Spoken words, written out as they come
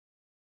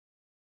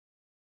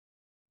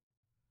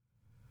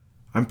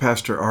I'm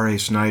Pastor R.A.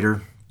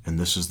 Snyder, and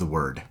this is The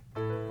Word.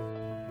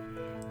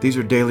 These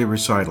are daily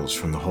recitals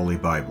from the Holy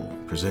Bible,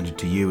 presented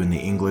to you in the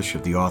English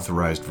of the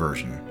Authorized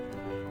Version.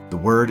 The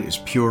Word is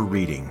pure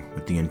reading,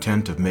 with the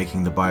intent of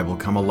making the Bible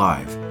come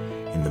alive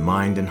in the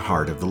mind and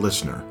heart of the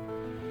listener.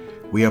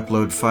 We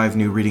upload 5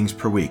 new readings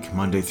per week,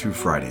 Monday through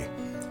Friday,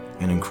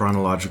 and in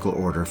chronological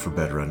order for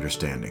better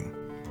understanding.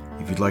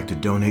 If you'd like to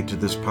donate to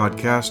this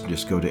podcast,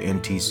 just go to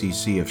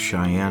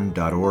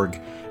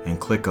ntccofcheyenne.org and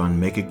click on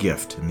Make a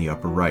Gift in the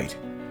upper right.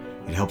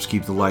 It helps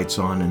keep the lights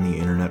on and the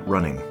internet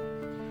running.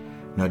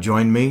 Now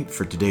join me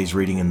for today's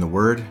reading in the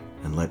Word,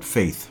 and let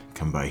faith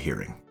come by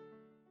hearing.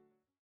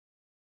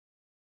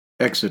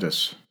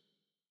 Exodus,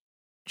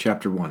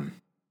 chapter 1.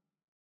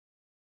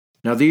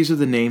 Now these are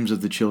the names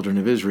of the children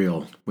of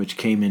Israel, which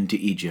came into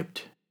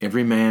Egypt.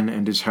 Every man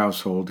and his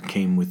household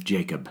came with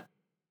Jacob: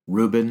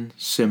 Reuben,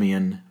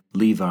 Simeon,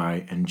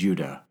 Levi, and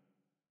Judah,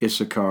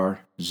 Issachar,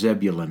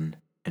 Zebulun,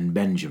 and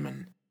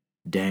Benjamin,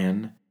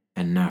 Dan,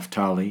 and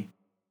Naphtali,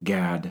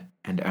 Gad,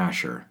 and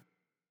Asher.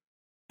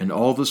 And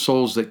all the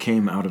souls that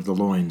came out of the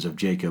loins of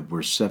Jacob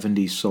were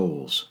 70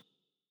 souls,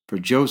 for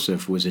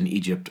Joseph was in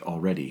Egypt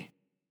already.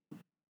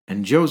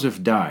 And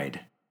Joseph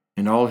died,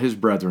 and all his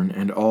brethren,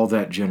 and all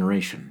that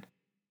generation.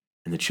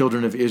 And the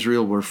children of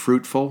Israel were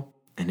fruitful,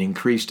 and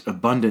increased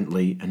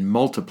abundantly, and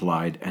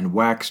multiplied, and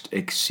waxed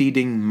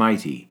exceeding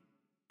mighty,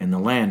 and the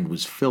land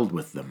was filled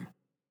with them.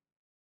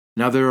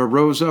 Now there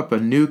arose up a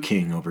new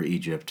king over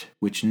Egypt,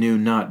 which knew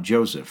not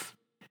Joseph.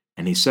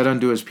 And he said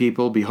unto his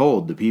people,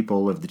 Behold, the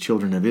people of the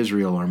children of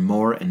Israel are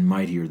more and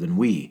mightier than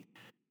we.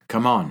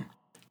 Come on,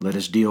 let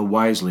us deal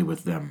wisely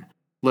with them,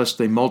 lest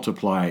they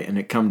multiply, and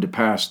it come to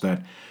pass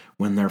that,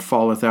 when there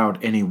falleth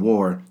out any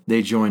war,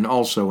 they join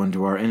also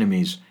unto our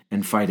enemies,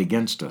 and fight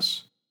against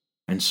us,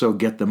 and so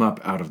get them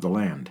up out of the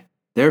land.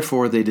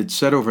 Therefore they did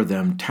set over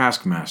them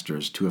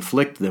taskmasters, to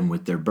afflict them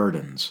with their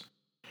burdens.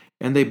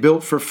 And they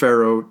built for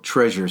Pharaoh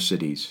treasure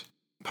cities,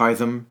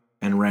 Pithom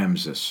and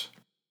Ramses.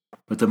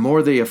 But the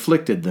more they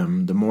afflicted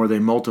them, the more they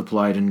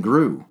multiplied and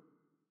grew.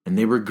 And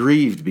they were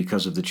grieved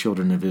because of the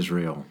children of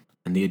Israel.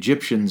 And the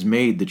Egyptians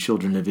made the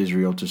children of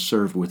Israel to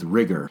serve with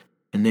rigor.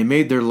 And they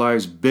made their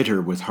lives bitter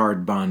with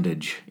hard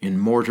bondage, in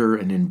mortar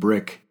and in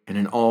brick, and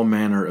in all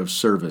manner of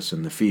service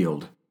in the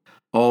field.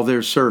 All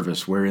their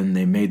service wherein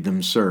they made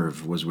them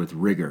serve was with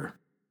rigor.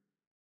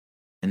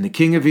 And the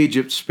king of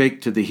Egypt spake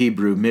to the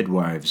Hebrew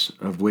midwives,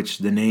 of which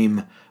the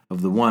name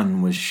of the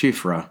one was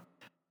Shiphrah,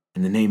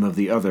 and the name of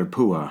the other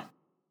Puah.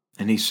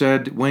 And he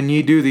said, When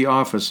ye do the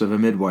office of a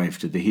midwife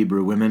to the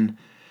Hebrew women,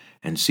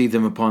 and see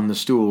them upon the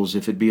stools,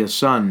 if it be a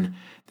son,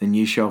 then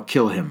ye shall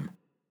kill him.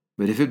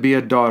 But if it be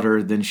a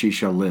daughter, then she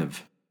shall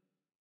live.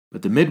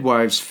 But the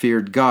midwives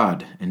feared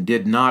God, and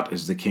did not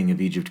as the king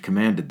of Egypt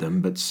commanded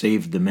them, but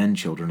saved the men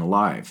children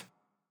alive.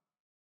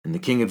 And the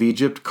king of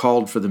Egypt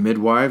called for the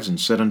midwives, and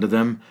said unto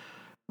them,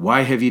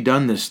 Why have ye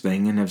done this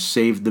thing, and have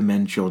saved the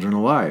men children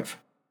alive?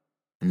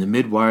 And the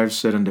midwives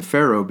said unto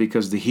Pharaoh,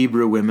 Because the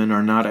Hebrew women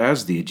are not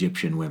as the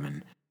Egyptian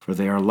women, for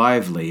they are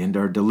lively, and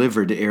are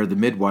delivered ere the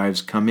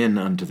midwives come in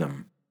unto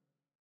them.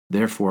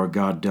 Therefore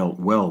God dealt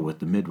well with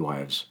the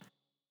midwives.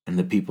 And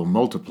the people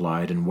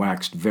multiplied, and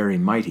waxed very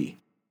mighty.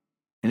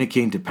 And it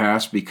came to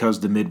pass, because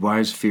the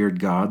midwives feared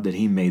God, that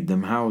he made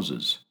them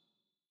houses.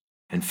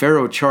 And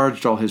Pharaoh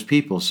charged all his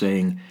people,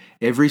 saying,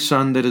 Every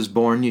son that is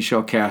born ye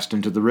shall cast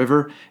into the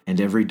river, and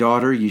every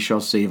daughter ye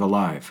shall save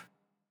alive.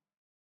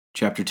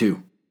 Chapter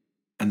 2.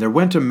 And there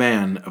went a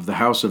man of the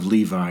house of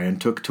Levi,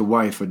 and took to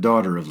wife a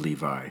daughter of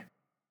Levi.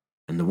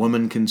 And the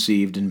woman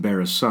conceived, and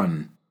bare a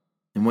son.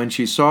 And when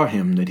she saw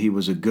him that he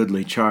was a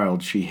goodly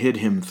child, she hid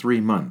him 3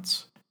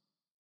 months.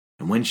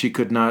 And when she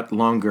could not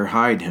longer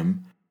hide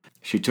him,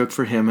 she took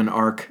for him an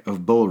ark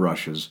of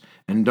bulrushes,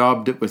 and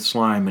daubed it with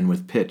slime and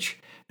with pitch,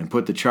 and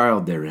put the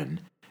child therein,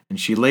 and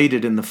she laid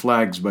it in the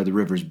flags by the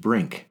river's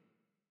brink.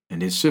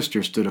 And his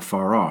sister stood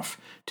afar off,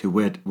 to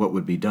wit what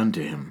would be done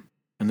to him.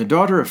 And the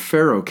daughter of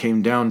Pharaoh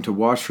came down to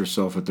wash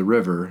herself at the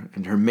river,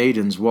 and her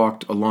maidens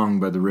walked along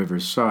by the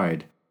river's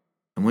side.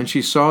 And when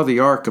she saw the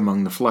ark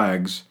among the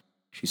flags,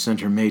 she sent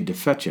her maid to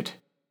fetch it.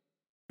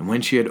 And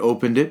when she had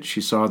opened it,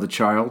 she saw the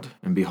child,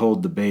 and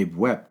behold, the babe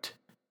wept.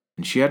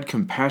 And she had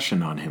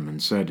compassion on him,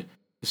 and said,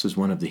 This is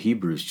one of the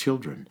Hebrews'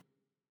 children.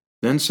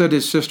 Then said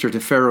his sister to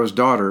Pharaoh's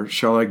daughter,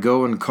 Shall I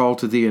go and call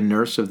to thee a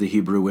nurse of the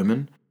Hebrew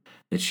women,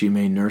 that she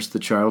may nurse the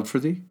child for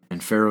thee?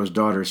 And Pharaoh's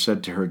daughter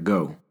said to her,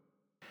 Go.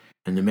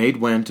 And the maid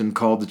went and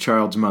called the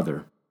child's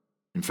mother.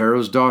 And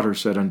Pharaoh's daughter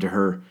said unto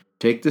her,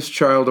 Take this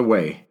child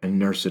away, and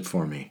nurse it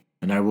for me,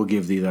 and I will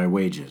give thee thy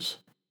wages.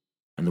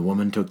 And the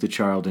woman took the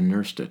child and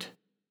nursed it.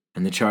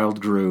 And the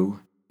child grew,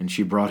 and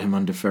she brought him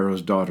unto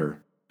Pharaoh's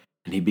daughter,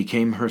 and he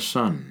became her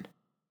son.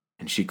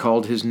 And she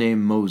called his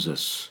name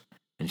Moses,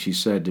 and she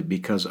said,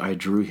 Because I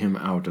drew him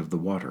out of the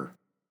water.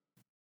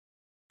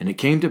 And it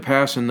came to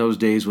pass in those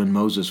days when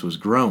Moses was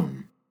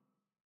grown,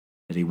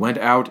 that he went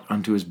out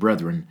unto his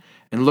brethren,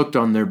 and looked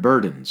on their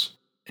burdens.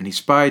 And he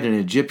spied an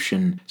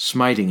Egyptian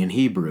smiting an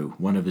Hebrew,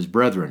 one of his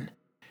brethren.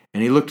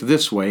 And he looked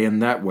this way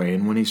and that way,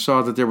 and when he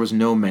saw that there was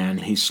no man,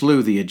 he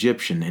slew the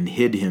Egyptian, and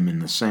hid him in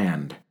the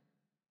sand.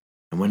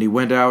 And when he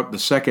went out the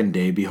second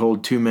day,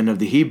 behold, 2 men of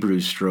the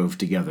Hebrews strove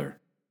together.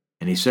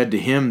 And he said to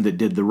him that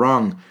did the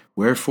wrong,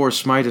 Wherefore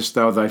smitest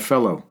thou thy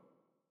fellow?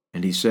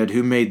 And he said,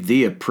 Who made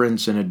thee a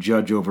prince and a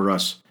judge over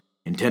us?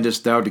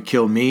 Intendest thou to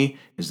kill me,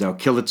 as thou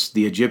killedst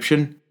the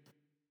Egyptian?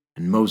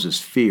 And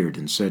Moses feared,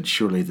 and said,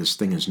 Surely this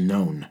thing is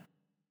known.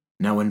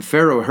 Now when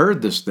Pharaoh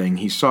heard this thing,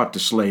 he sought to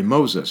slay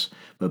Moses.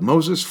 But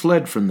Moses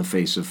fled from the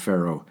face of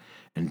Pharaoh,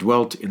 and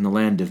dwelt in the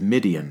land of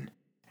Midian,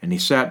 and he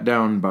sat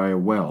down by a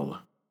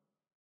well.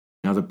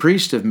 Now the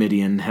priest of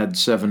Midian had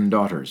 7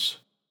 daughters,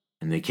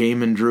 and they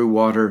came and drew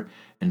water,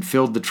 and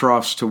filled the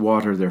troughs to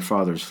water their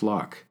father's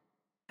flock.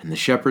 And the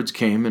shepherds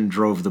came and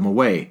drove them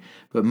away,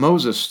 but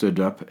Moses stood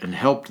up and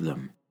helped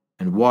them,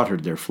 and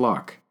watered their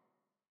flock.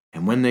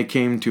 And when they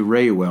came to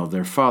Reuel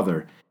their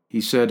father,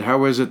 he said,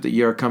 How is it that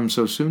ye are come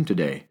so soon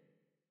today?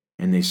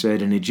 And they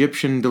said, An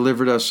Egyptian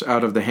delivered us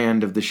out of the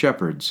hand of the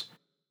shepherds,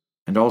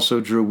 and also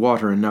drew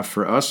water enough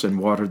for us, and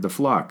watered the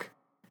flock.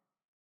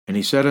 And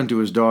he said unto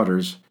his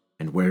daughters,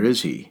 And where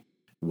is he?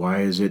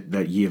 Why is it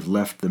that ye have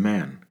left the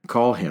man?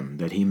 Call him,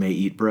 that he may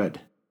eat bread.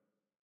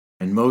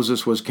 And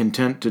Moses was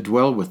content to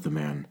dwell with the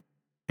man.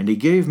 And he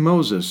gave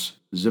Moses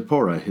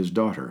Zipporah his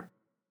daughter,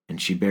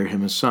 and she bare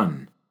him a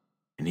son.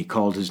 And he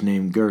called his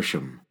name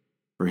Gershom,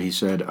 for he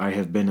said, I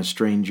have been a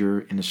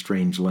stranger in a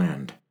strange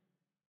land.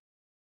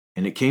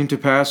 And it came to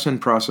pass in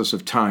process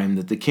of time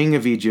that the king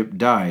of Egypt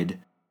died,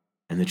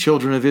 and the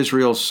children of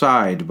Israel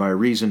sighed by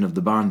reason of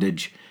the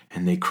bondage,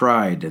 and they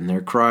cried, and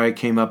their cry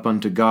came up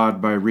unto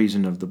God by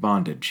reason of the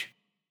bondage.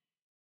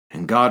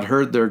 And God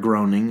heard their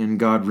groaning, and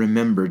God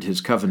remembered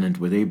his covenant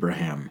with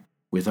Abraham,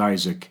 with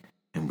Isaac,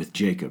 and with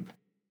Jacob.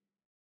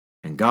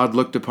 And God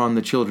looked upon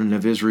the children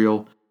of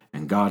Israel,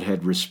 and God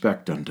had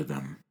respect unto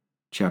them.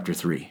 Chapter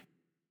 3.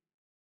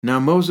 Now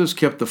Moses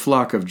kept the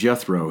flock of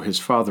Jethro his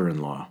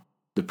father-in-law,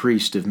 the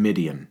priest of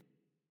Midian.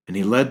 And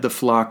he led the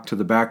flock to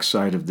the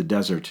backside of the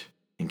desert,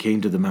 and came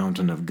to the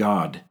mountain of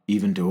God,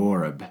 even to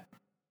Horeb.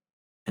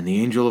 And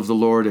the angel of the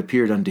Lord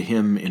appeared unto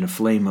him in a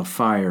flame of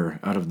fire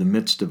out of the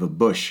midst of a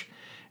bush.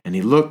 And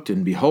he looked,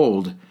 and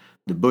behold,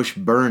 the bush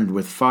burned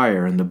with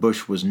fire, and the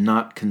bush was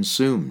not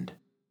consumed.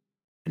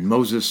 And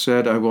Moses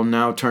said, I will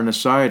now turn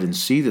aside and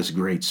see this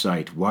great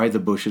sight, why the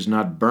bush is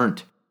not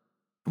burnt.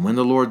 And when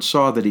the Lord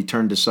saw that he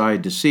turned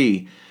aside to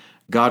see,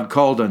 God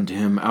called unto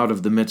him out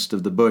of the midst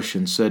of the bush,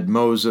 and said,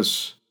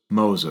 Moses,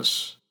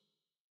 Moses.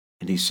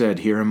 And he said,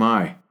 Here am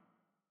I.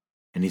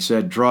 And he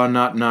said, Draw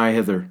not nigh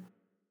hither.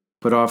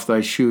 Put off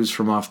thy shoes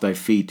from off thy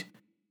feet,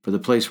 for the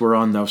place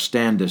whereon thou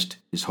standest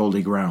is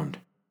holy ground.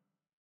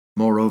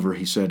 Moreover,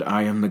 he said,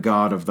 I am the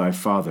God of thy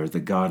father, the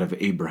God of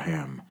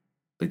Abraham,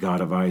 the God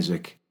of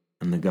Isaac,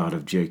 and the God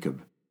of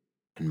Jacob.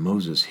 And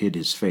Moses hid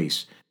his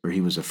face, for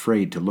he was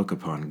afraid to look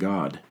upon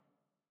God.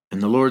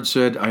 And the Lord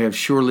said, I have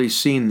surely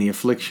seen the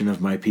affliction of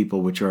my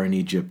people which are in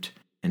Egypt,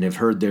 and have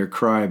heard their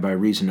cry by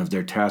reason of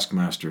their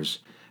taskmasters,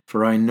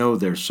 for I know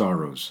their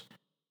sorrows.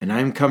 And I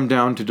am come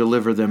down to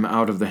deliver them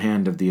out of the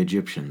hand of the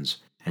Egyptians,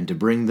 and to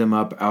bring them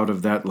up out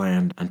of that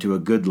land unto a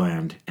good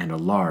land and a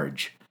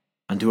large,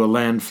 unto a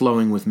land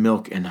flowing with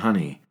milk and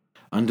honey,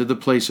 unto the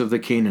place of the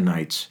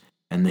Canaanites,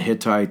 and the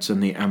Hittites,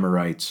 and the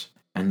Amorites,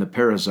 and the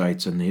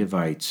Perizzites, and the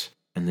Hivites,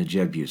 and the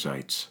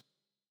Jebusites.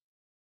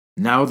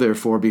 Now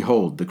therefore,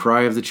 behold, the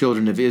cry of the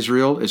children of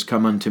Israel is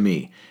come unto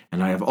me,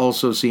 and I have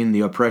also seen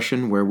the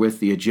oppression wherewith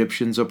the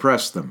Egyptians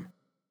oppress them.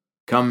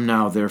 Come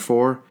now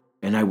therefore,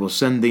 and I will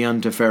send thee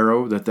unto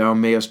Pharaoh, that thou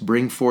mayest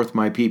bring forth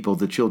my people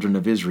the children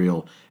of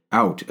Israel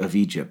out of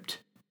Egypt.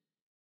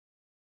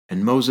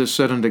 And Moses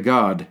said unto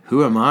God,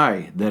 Who am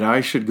I, that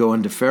I should go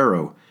unto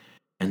Pharaoh,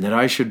 and that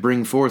I should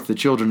bring forth the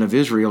children of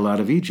Israel out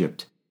of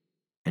Egypt?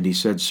 And he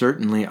said,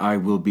 Certainly I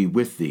will be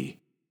with thee.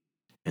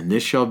 And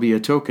this shall be a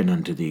token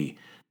unto thee,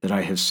 that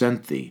I have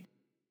sent thee.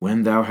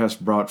 When thou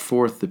hast brought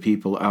forth the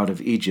people out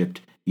of Egypt,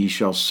 ye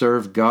shall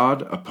serve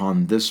God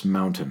upon this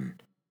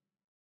mountain.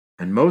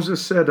 And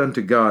Moses said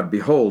unto God,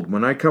 Behold,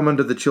 when I come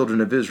unto the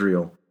children of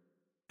Israel,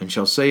 and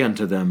shall say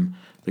unto them,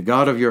 The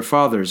God of your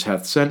fathers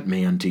hath sent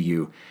me unto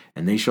you,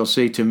 and they shall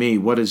say to me,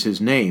 What is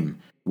his name?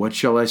 What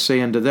shall I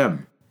say unto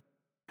them?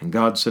 And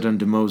God said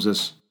unto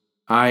Moses,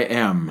 I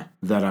am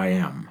that I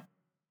am.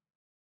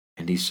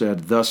 And he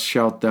said, Thus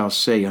shalt thou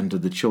say unto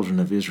the children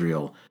of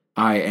Israel,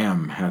 I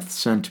am hath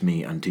sent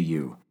me unto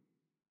you.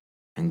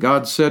 And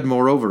God said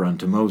moreover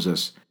unto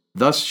Moses,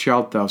 Thus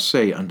shalt thou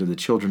say unto the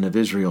children of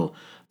Israel,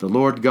 The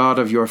Lord God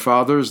of your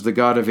fathers, the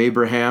God of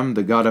Abraham,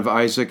 the God of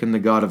Isaac, and the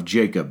God of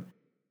Jacob,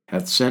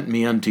 hath sent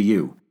me unto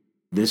you.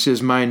 This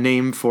is my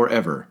name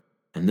forever,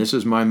 and this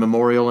is my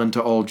memorial unto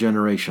all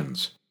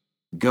generations.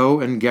 Go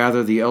and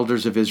gather the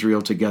elders of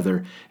Israel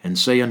together, and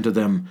say unto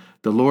them,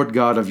 The Lord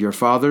God of your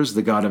fathers,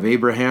 the God of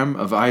Abraham,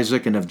 of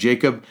Isaac, and of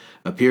Jacob,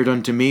 appeared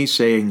unto me,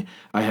 saying,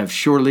 I have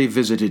surely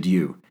visited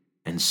you,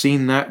 and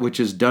seen that which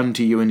is done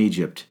to you in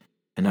Egypt.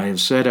 And I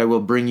have said, I will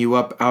bring you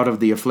up out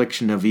of the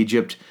affliction of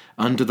Egypt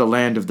unto the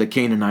land of the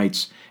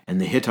Canaanites, and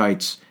the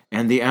Hittites,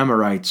 and the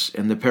Amorites,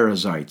 and the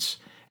Perizzites,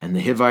 and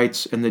the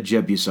Hivites, and the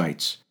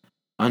Jebusites,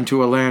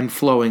 unto a land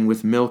flowing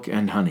with milk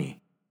and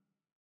honey.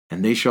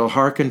 And they shall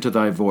hearken to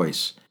thy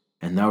voice,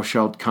 and thou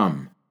shalt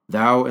come,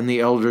 thou and the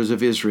elders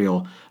of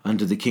Israel,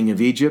 unto the king of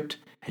Egypt,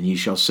 and ye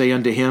shall say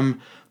unto him,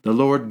 The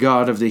Lord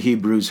God of the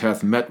Hebrews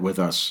hath met with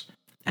us.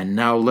 And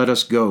now let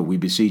us go, we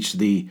beseech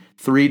thee,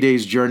 3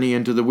 days' journey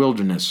into the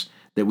wilderness,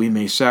 that we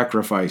may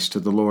sacrifice to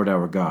the Lord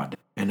our God.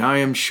 And I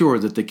am sure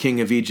that the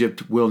king of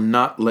Egypt will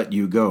not let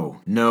you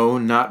go, no,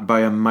 not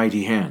by a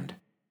mighty hand.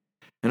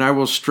 And I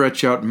will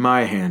stretch out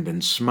my hand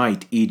and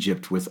smite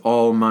Egypt with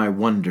all my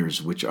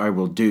wonders which I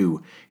will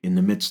do in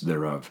the midst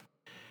thereof.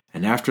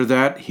 And after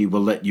that he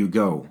will let you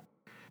go.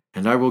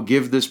 And I will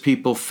give this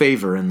people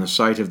favor in the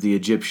sight of the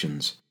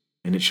Egyptians.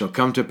 And it shall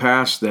come to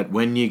pass that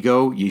when ye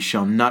go, ye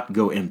shall not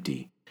go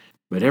empty.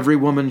 But every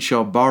woman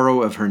shall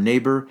borrow of her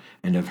neighbor,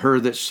 and of her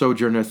that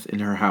sojourneth in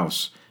her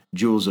house,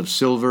 jewels of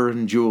silver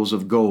and jewels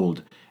of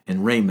gold,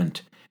 and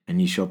raiment,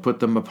 and ye shall put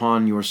them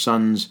upon your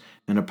sons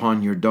and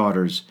upon your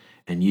daughters,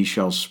 and ye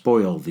shall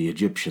spoil the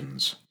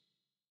Egyptians.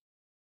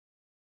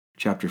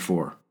 Chapter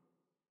 4.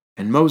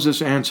 And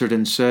Moses answered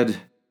and said,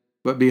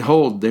 But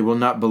behold, they will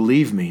not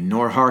believe me,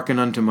 nor hearken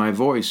unto my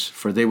voice,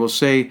 for they will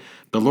say,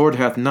 The Lord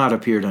hath not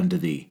appeared unto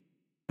thee.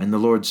 And the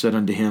Lord said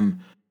unto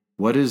him,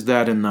 What is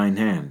that in thine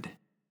hand?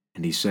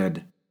 And he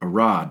said, A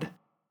rod.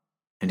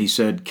 And he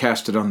said,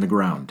 Cast it on the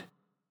ground.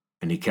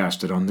 And he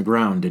cast it on the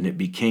ground, and it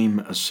became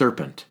a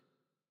serpent.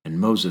 And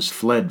Moses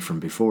fled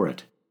from before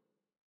it.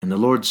 And the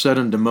Lord said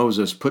unto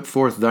Moses, Put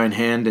forth thine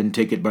hand, and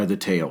take it by the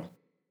tail.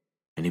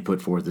 And he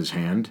put forth his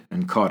hand,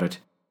 and caught it,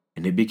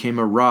 and it became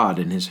a rod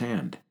in his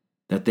hand,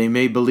 that they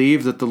may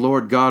believe that the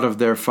Lord God of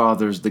their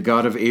fathers, the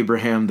God of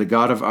Abraham, the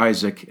God of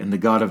Isaac, and the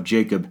God of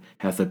Jacob,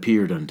 hath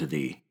appeared unto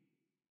thee.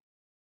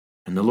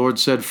 And the Lord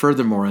said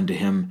furthermore unto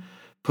him,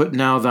 Put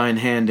now thine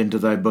hand into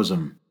thy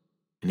bosom.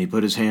 And he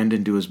put his hand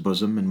into his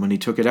bosom, and when he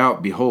took it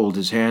out, behold,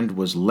 his hand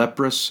was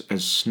leprous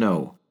as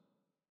snow.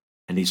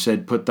 And he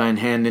said, Put thine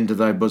hand into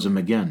thy bosom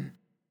again.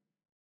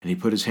 And he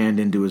put his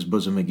hand into his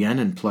bosom again,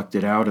 and plucked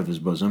it out of his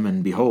bosom,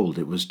 and behold,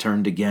 it was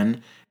turned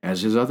again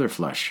as his other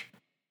flesh.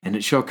 And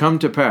it shall come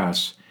to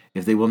pass,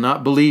 if they will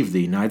not believe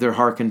thee, neither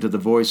hearken to the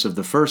voice of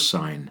the first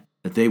sign,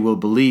 that they will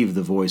believe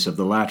the voice of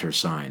the latter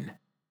sign.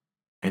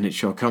 And it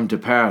shall come to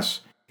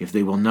pass, if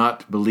they will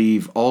not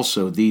believe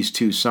also these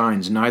 2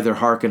 signs, neither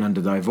hearken unto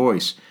thy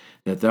voice,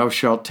 that thou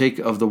shalt take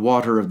of the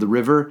water of the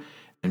river,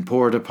 and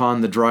pour it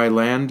upon the dry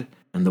land,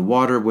 and the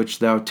water which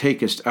thou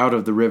takest out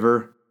of the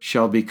river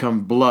shall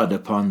become blood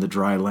upon the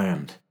dry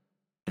land.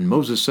 And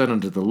Moses said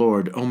unto the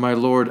Lord, O my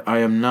Lord, I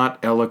am not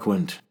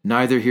eloquent,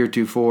 neither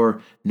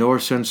heretofore, nor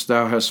since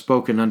thou hast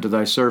spoken unto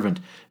thy servant,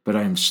 but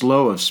I am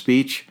slow of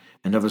speech,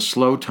 and of a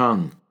slow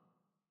tongue.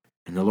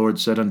 And the Lord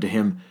said unto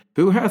him,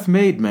 Who hath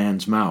made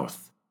man's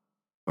mouth?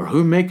 Or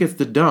who maketh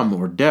the dumb,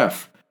 or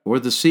deaf, or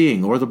the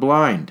seeing, or the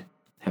blind?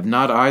 Have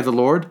not I the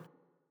Lord?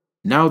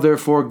 Now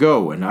therefore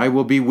go, and I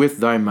will be with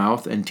thy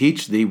mouth, and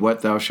teach thee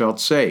what thou shalt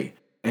say.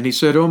 And he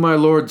said, O my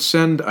Lord,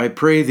 send, I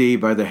pray thee,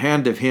 by the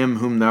hand of him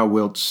whom thou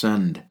wilt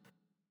send.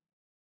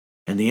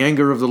 And the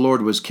anger of the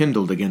Lord was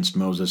kindled against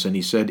Moses, and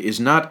he said, Is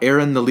not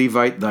Aaron the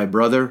Levite thy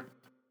brother?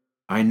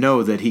 I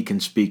know that he can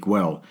speak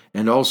well,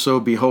 and also,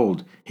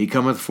 behold, he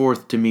cometh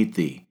forth to meet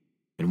thee.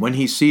 And when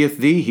he seeth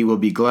thee, he will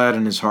be glad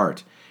in his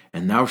heart.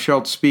 And thou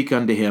shalt speak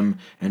unto him,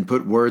 and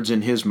put words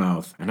in his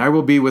mouth, and I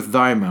will be with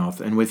thy mouth,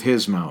 and with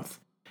his mouth,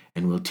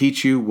 and will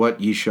teach you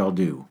what ye shall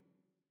do.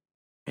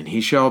 And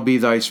he shall be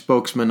thy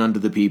spokesman unto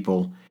the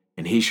people,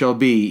 and he shall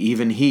be,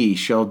 even he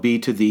shall be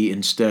to thee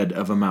instead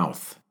of a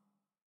mouth.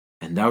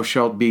 And thou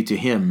shalt be to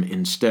him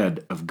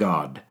instead of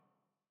God.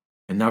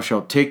 And thou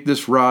shalt take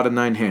this rod in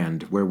thine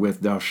hand, wherewith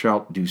thou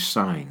shalt do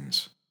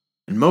signs.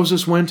 And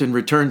Moses went and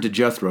returned to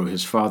Jethro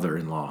his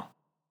father-in-law,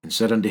 and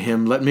said unto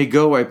him, Let me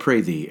go, I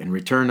pray thee, and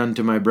return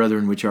unto my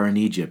brethren which are in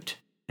Egypt,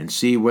 and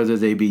see whether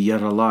they be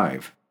yet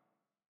alive.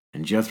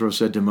 And Jethro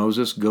said to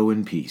Moses, Go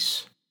in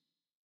peace.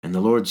 And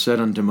the Lord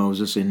said unto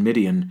Moses in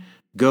Midian,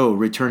 Go,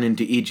 return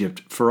into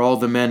Egypt, for all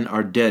the men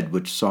are dead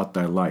which sought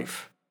thy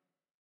life.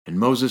 And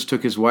Moses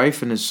took his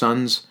wife and his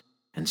sons,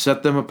 and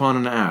set them upon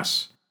an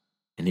ass,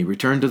 and he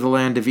returned to the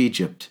land of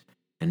Egypt.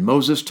 And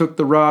Moses took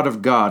the rod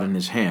of God in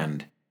his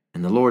hand.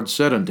 And the Lord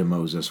said unto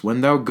Moses,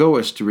 When thou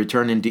goest to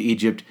return into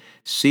Egypt,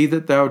 see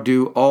that thou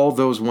do all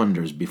those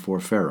wonders before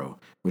Pharaoh,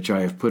 which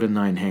I have put in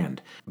thine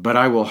hand. But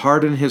I will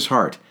harden his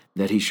heart,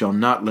 that he shall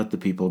not let the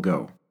people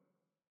go.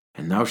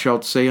 And thou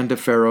shalt say unto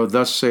Pharaoh,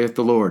 Thus saith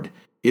the Lord,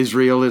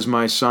 Israel is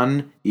my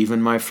son,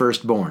 even my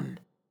firstborn.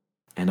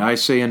 And I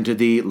say unto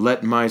thee,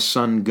 Let my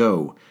son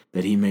go,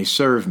 that he may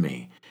serve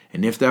me.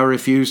 And if thou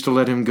refuse to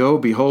let him go,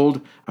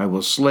 behold, I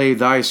will slay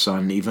thy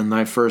son, even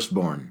thy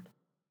firstborn.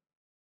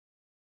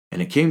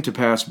 And it came to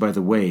pass by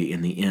the way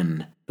in the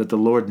inn, that the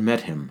Lord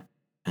met him,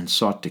 and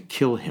sought to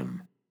kill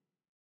him.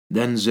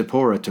 Then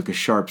Zipporah took a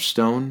sharp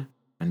stone,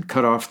 and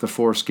cut off the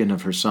foreskin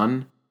of her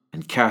son,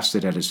 and cast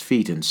it at his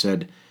feet, and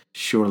said,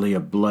 Surely a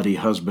bloody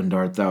husband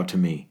art thou to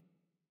me.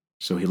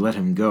 So he let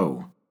him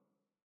go.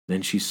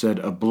 Then she said,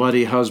 A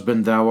bloody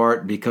husband thou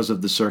art because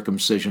of the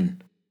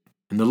circumcision.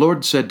 And the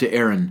Lord said to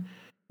Aaron,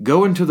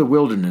 Go into the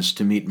wilderness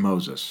to meet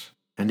Moses.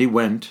 And he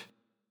went,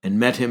 and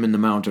met him in the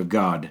mount of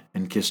God,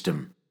 and kissed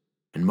him.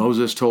 And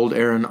Moses told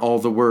Aaron all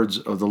the words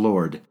of the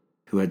Lord,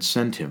 who had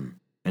sent him,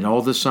 and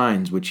all the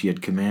signs which he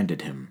had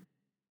commanded him.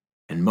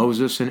 And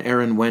Moses and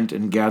Aaron went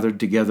and gathered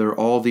together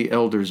all the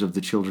elders of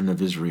the children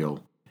of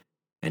Israel.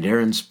 And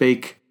Aaron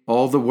spake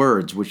all the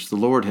words which the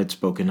Lord had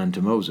spoken unto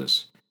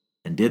Moses,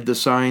 and did the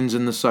signs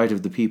in the sight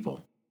of the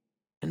people.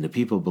 And the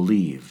people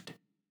believed.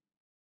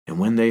 And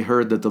when they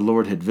heard that the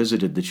Lord had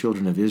visited the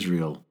children of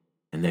Israel,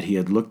 and that he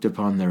had looked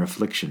upon their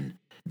affliction,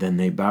 then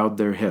they bowed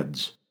their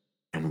heads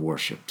and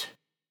worshipped.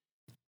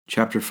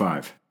 Chapter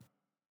 5.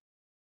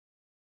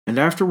 And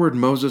afterward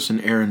Moses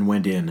and Aaron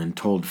went in and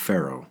told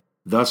Pharaoh,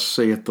 Thus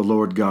saith the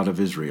Lord God of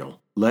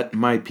Israel, Let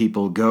my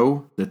people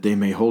go, that they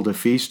may hold a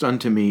feast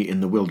unto me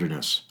in the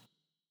wilderness.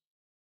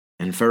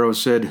 And Pharaoh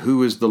said,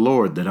 Who is the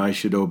Lord, that I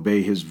should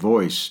obey his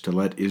voice to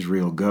let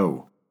Israel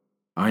go?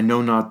 I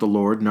know not the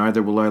Lord,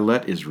 neither will I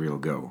let Israel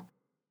go.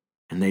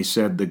 And they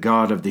said, The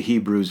God of the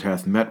Hebrews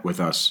hath met with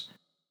us.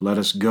 Let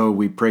us go,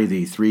 we pray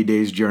thee, 3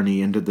 days'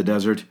 journey into the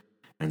desert,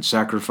 and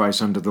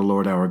sacrifice unto the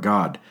Lord our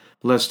God,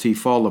 lest he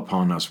fall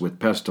upon us with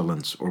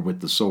pestilence or with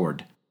the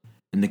sword.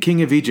 And the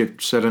king of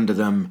Egypt said unto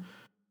them,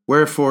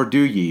 Wherefore do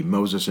ye,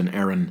 Moses and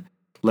Aaron,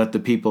 let the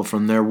people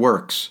from their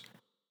works?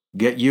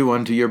 Get you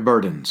unto your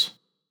burdens.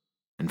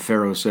 And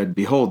Pharaoh said,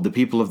 Behold, the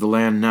people of the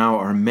land now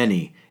are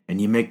many, and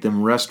ye make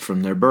them rest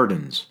from their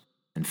burdens.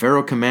 And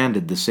Pharaoh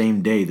commanded the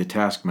same day the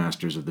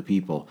taskmasters of the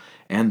people,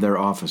 and their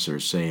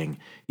officers, saying,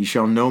 Ye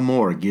shall no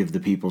more give the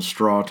people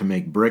straw to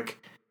make brick,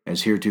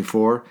 as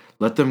heretofore,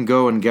 let them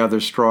go and gather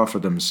straw for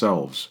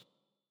themselves.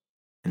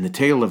 And the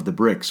tale of the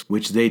bricks,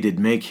 which they did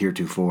make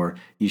heretofore,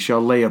 ye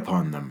shall lay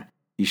upon them.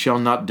 Ye shall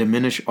not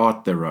diminish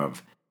aught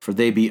thereof, for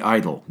they be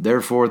idle.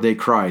 Therefore they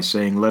cry,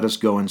 saying, Let us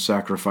go and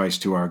sacrifice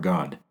to our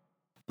God.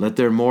 Let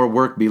their more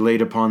work be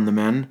laid upon the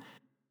men,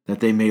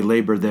 that they may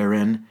labor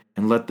therein,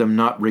 and let them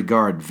not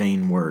regard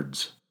vain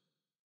words.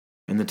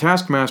 And the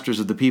taskmasters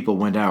of the people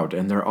went out,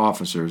 and their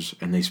officers,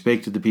 and they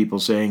spake to the people,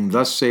 saying,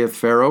 Thus saith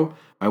Pharaoh,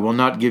 I will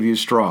not give you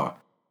straw.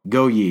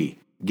 Go ye,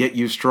 get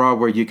you straw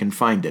where ye can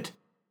find it,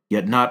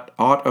 yet not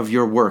aught of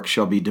your work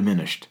shall be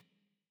diminished.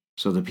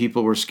 So the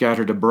people were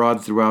scattered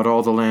abroad throughout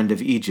all the land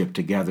of Egypt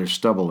to gather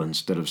stubble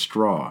instead of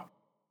straw.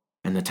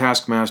 And the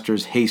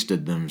taskmasters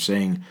hasted them,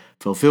 saying,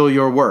 Fulfill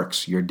your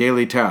works, your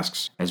daily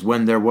tasks, as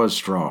when there was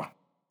straw.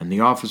 And the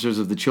officers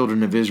of the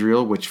children of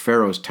Israel, which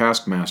Pharaoh's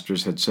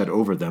taskmasters had set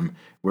over them,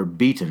 were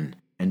beaten,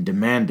 and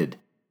demanded,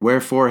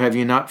 Wherefore have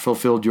ye not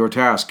fulfilled your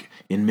task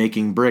in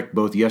making brick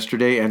both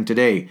yesterday and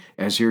today,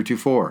 as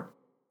heretofore?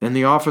 Then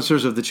the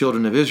officers of the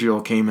children of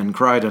Israel came and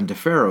cried unto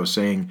Pharaoh,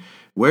 saying,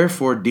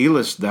 Wherefore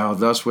dealest thou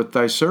thus with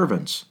thy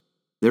servants?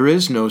 There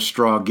is no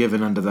straw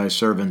given unto thy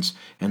servants,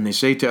 and they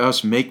say to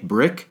us, Make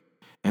brick?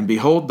 And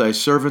behold, thy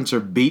servants are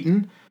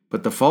beaten,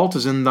 but the fault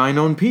is in thine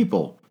own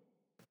people.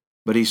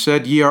 But he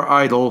said, Ye are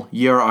idle,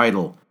 ye are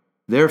idle.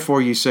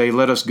 Therefore ye say,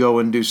 Let us go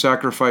and do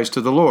sacrifice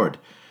to the Lord.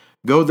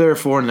 Go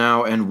therefore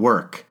now and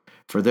work,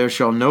 for there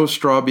shall no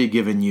straw be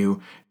given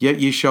you, yet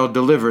ye shall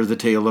deliver the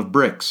tale of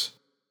bricks.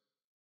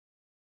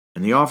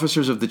 And the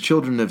officers of the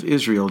children of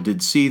Israel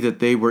did see that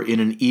they were in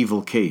an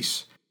evil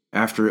case,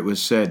 after it was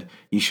said,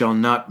 Ye shall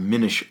not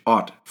minish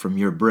aught from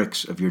your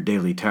bricks of your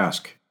daily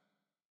task.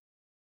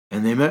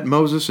 And they met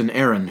Moses and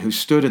Aaron, who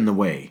stood in the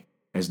way,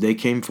 as they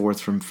came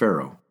forth from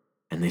Pharaoh.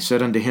 And they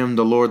said unto him,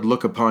 The Lord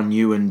look upon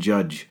you and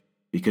judge,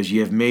 because ye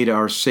have made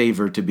our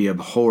savour to be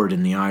abhorred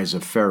in the eyes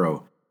of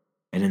Pharaoh,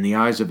 and in the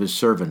eyes of his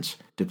servants,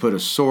 to put a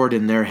sword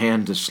in their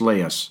hand to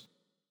slay us.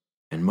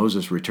 And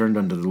Moses returned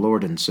unto the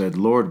Lord, and said,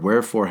 Lord,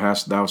 wherefore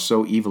hast thou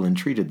so evil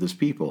entreated this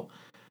people?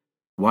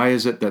 Why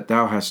is it that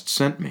thou hast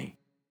sent me?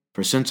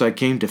 For since I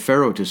came to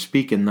Pharaoh to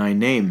speak in thy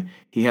name,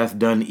 he hath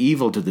done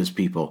evil to this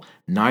people,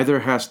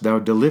 neither hast thou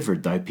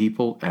delivered thy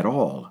people at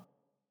all.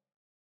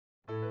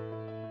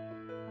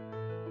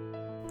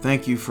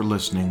 Thank you for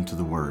listening to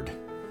The Word.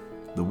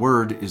 The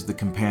Word is the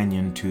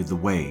companion to The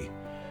Way,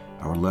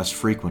 our less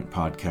frequent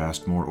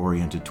podcast more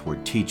oriented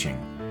toward teaching.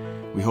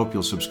 We hope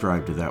you'll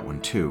subscribe to that one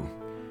too.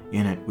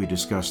 In it, we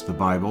discuss the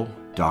Bible,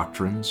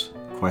 doctrines,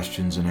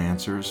 questions and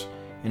answers,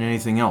 and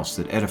anything else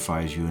that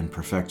edifies you and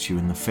perfects you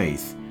in the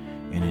faith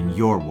and in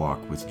your walk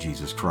with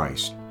Jesus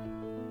Christ.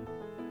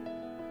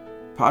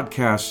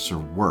 Podcasts are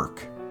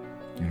work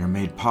and are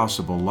made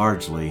possible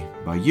largely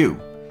by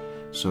you.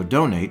 So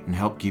donate and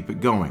help keep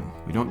it going.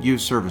 We don't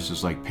use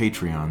services like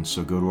Patreon,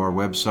 so go to our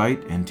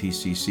website,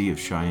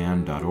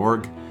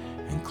 ntccofcheyenne.org,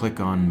 and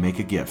click on Make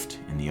a Gift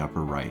in the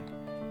upper right.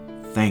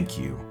 Thank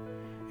you,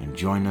 and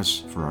join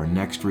us for our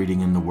next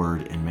reading in the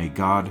Word, and may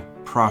God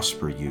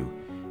prosper you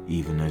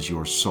even as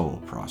your soul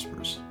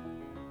prospers.